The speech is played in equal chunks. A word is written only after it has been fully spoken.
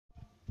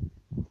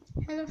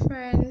Hello,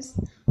 friends.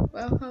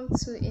 Welcome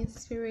to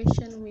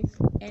Inspiration with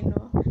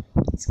Eno.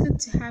 It's good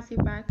to have you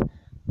back.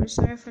 We're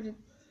sorry for the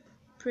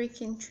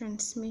break in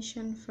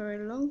transmission for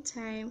a long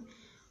time.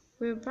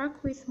 We're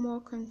back with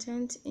more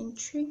content,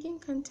 intriguing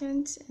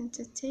content,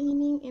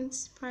 entertaining,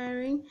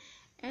 inspiring,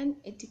 and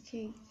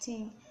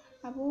educating.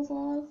 Above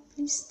all,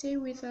 please stay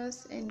with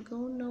us and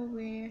go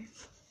nowhere.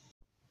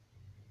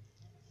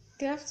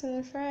 Good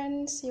afternoon,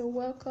 friends. You're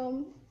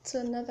welcome to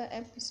another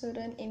episode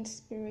on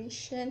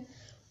Inspiration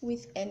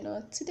with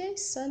Eno.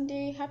 Today's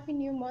Sunday. Happy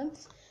New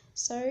Month.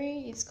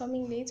 Sorry, it's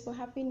coming late, but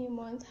Happy New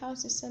Month.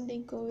 How's the Sunday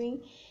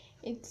going?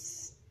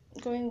 It's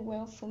going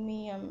well for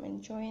me. I'm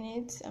enjoying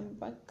it. I'm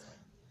back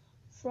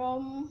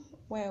from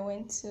where I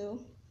went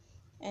to,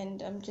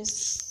 and I'm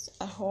just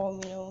at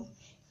home,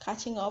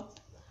 catching up.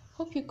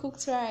 Hope you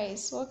cooked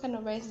rice. What kind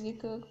of rice did you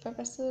cook?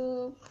 Pepper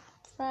soup,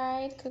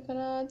 fried,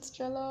 coconut,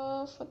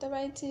 jollof, whatever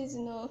it is,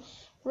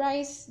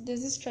 rice.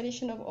 There's this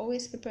tradition of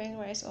always preparing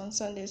rice on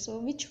Sunday. So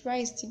which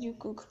rice did you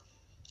cook?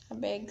 I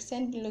beg,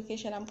 send the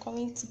location. I'm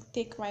coming to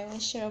take my own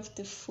share of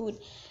the food.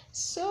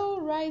 So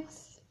right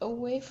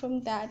away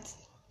from that,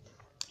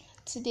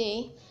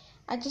 today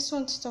I just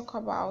want to talk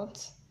about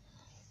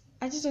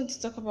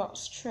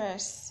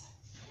stress.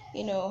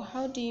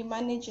 How do you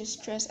manage your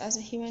stress as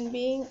a human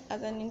being,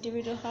 as an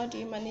individual? How do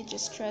you manage your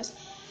stress?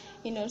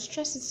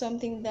 Stress is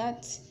something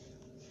that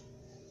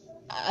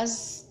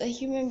as a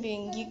human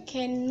being you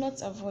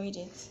cannot avoid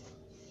it.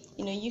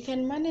 You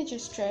can manage your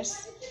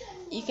stress,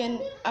 you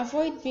can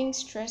avoid being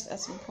stressed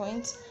at some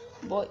point,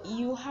 but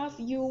you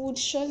would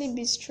surely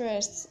be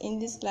stressed in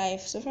this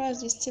life. So far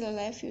as you're still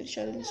alive, you would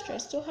surely be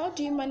stressed. So how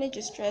do you manage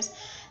your stress?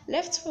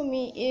 Left to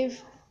me,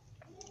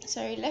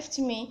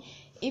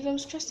 if I'm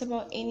stressed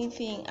about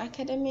anything,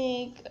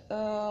 academic,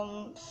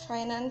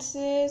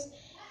 finances,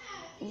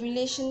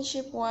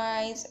 relationship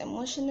wise,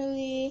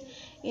 emotionally,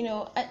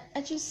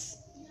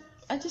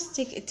 I just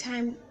take a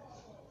time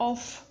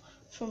off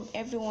from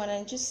everyone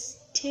and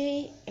just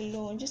stay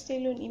alone. Just stay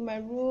alone in my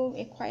room,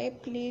 a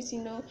quiet place,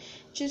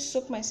 just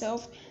soak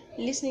myself,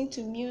 listening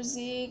to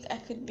music. I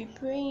could be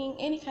praying,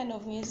 any kind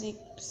of music,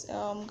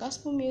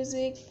 gospel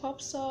music,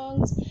 pop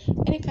songs,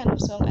 any kind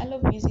of song. I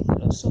love music a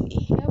lot, so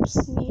it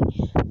helps me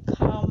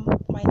calm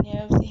my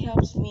nerves. It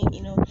helps me,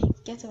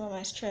 get over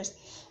my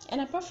stress.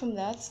 And apart from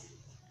that,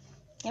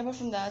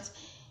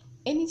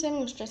 anytime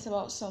I'm stressed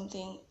about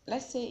something,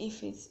 let's say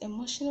if it's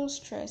emotional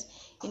stress,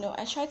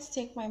 I try to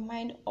take my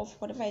mind off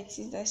whatever it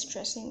is that's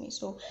stressing me.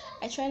 So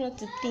I try not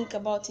to think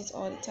about it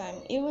all the time,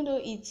 even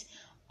though it's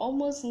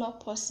almost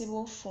not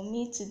possible for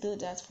me to do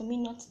that, for me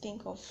not to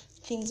think of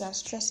things that are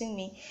stressing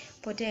me.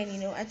 But then,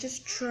 I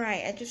just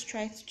try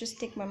to just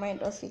take my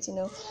mind off it,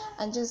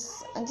 and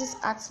just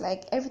act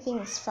like everything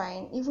is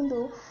fine, even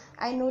though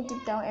I know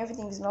deep down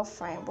everything is not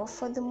fine. But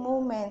for the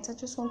moment, I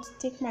just want to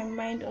take my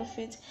mind off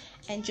it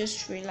and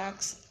just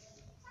relax.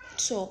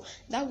 So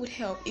that would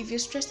help. If you're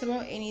stressed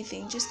about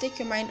anything, just take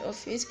your mind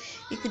off it.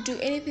 You could do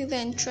anything that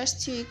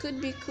interests you. It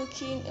could be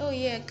cooking. Oh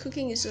yeah,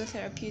 cooking is so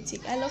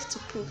therapeutic. I love to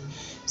cook.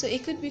 So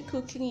it could be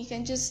cooking. You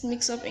can just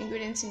mix up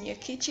ingredients in your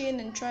kitchen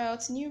and try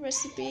out new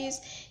recipes.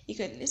 You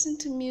could listen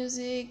to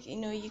music.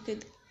 You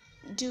could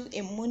do a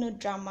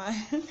monodrama.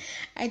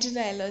 I do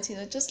that a lot.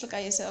 Just look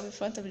at yourself in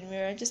front of the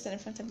mirror, just stand in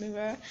front of the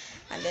mirror,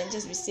 and then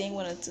just be saying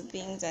one or two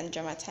things and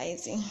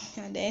dramatizing,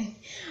 and then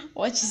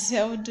watch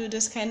yourself do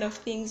those kind of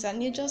things,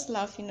 and you just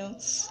laugh.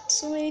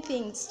 So many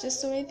things, just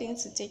so many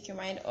things to take your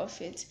mind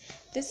off it.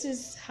 This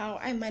is how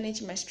I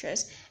manage my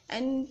stress,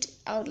 and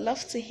I would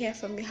love to hear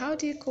from you. How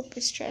do you cope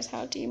with stress?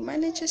 How do you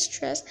manage your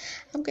stress?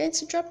 I'm going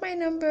to drop my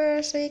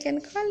number so you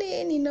can call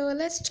in.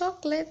 Let's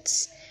talk,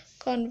 let's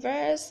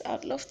converse.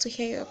 I'd love to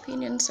hear your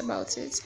opinions about it.